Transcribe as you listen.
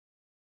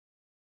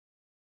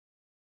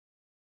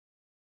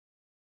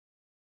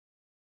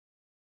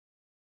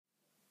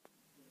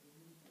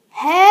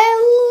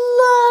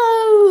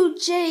Hello,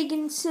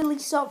 Jagan Silly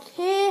Sock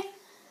here,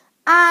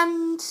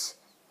 and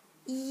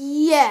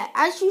yeah,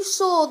 as you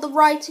saw the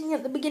writing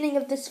at the beginning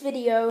of this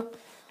video,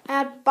 I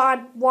had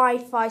bad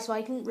Wi-Fi, so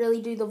I couldn't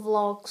really do the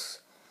vlogs,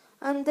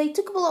 and they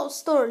took up a lot of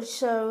storage,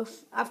 so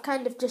I've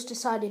kind of just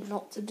decided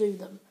not to do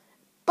them.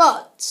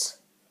 But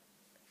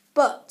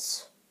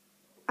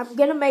I'm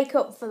gonna make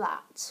up for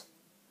that.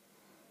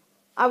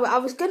 I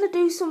was gonna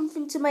do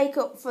something to make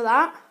up for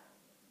that,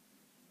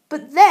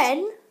 but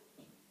then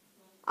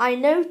I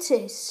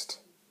noticed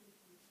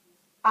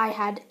I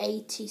had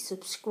 80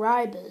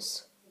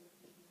 subscribers.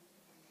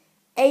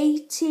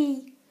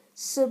 80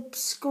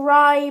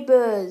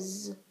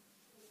 subscribers.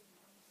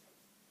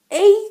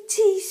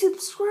 80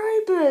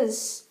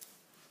 subscribers.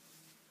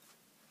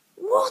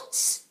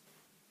 What?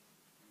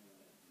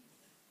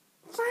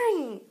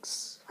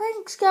 Thanks.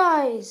 Thanks,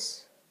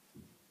 guys.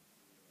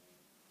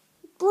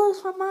 It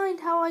blows my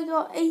mind how I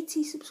got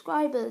 80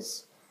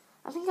 subscribers.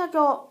 I think it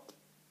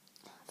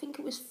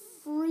was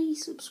 3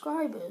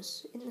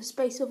 subscribers in the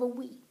space of a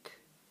week.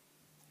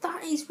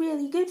 That is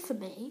really good for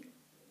me.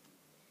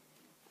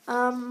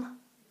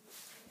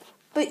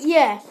 But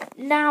yeah,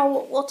 now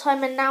what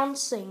I'm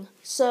announcing.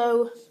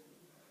 So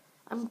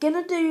I'm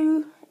gonna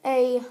do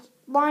a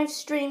live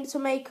stream to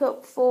make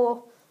up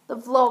for the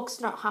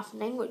vlogs not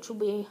happening, which will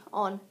be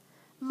on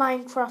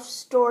Minecraft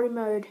Story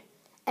Mode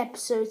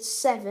Episode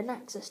 7,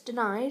 Access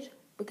Denied,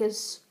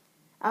 because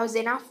I was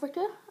in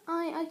Africa.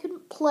 I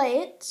couldn't play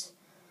it.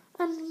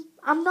 And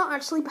I'm not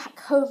actually back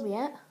home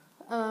yet.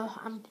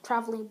 I'm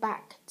travelling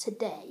back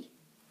today.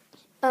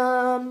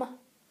 But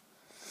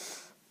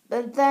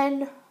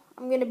then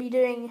I'm going to be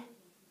doing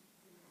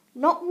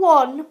not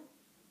one,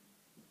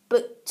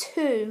 but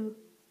 2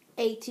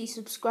 80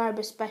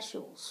 subscriber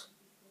specials.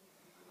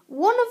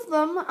 One of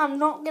them I'm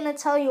not going to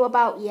tell you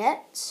about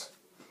yet,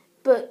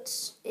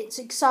 but it's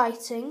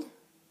exciting,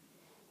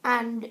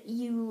 and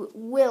you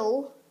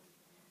will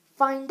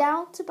find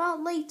out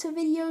about later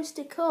videos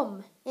to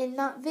come in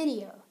that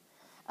video.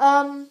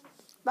 But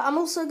I'm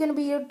also going to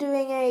be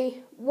doing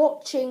a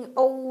watching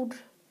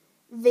old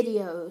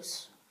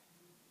videos,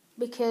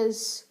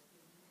 because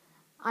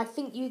I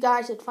think you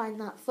guys would find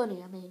that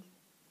funny. I mean,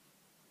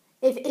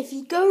 if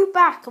you go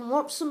back and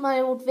watch some of my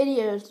old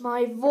videos,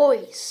 my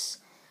voice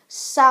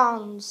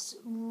sounds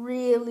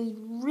really,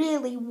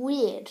 really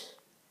weird.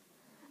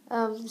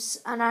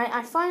 And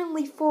I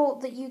finally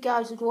thought that you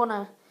guys would want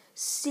to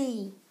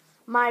see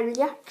my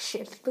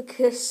reaction,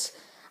 because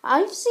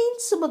I've seen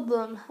some of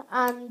them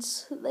and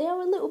they are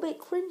a little bit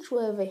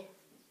cringeworthy.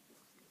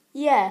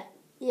 Yeah,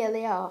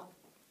 they are.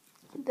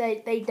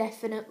 They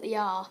definitely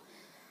are.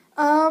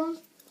 But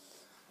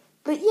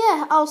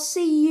yeah, I'll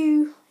see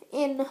you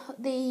in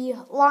the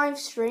live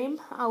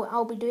stream.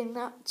 I'll be doing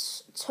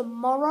that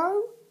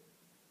tomorrow,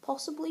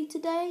 possibly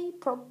today.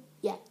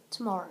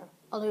 Tomorrow.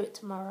 I'll do it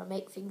tomorrow,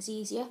 make things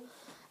easier.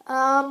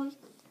 So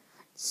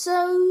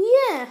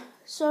yeah,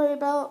 sorry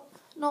about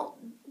not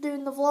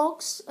doing the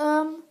vlogs.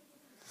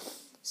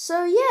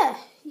 So yeah,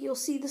 you'll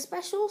see the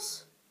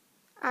specials,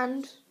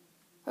 and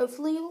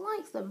hopefully you'll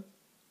like them.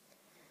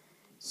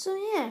 So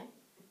yeah,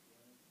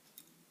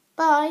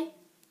 bye,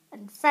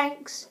 and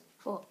thanks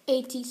for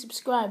 80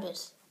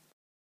 subscribers.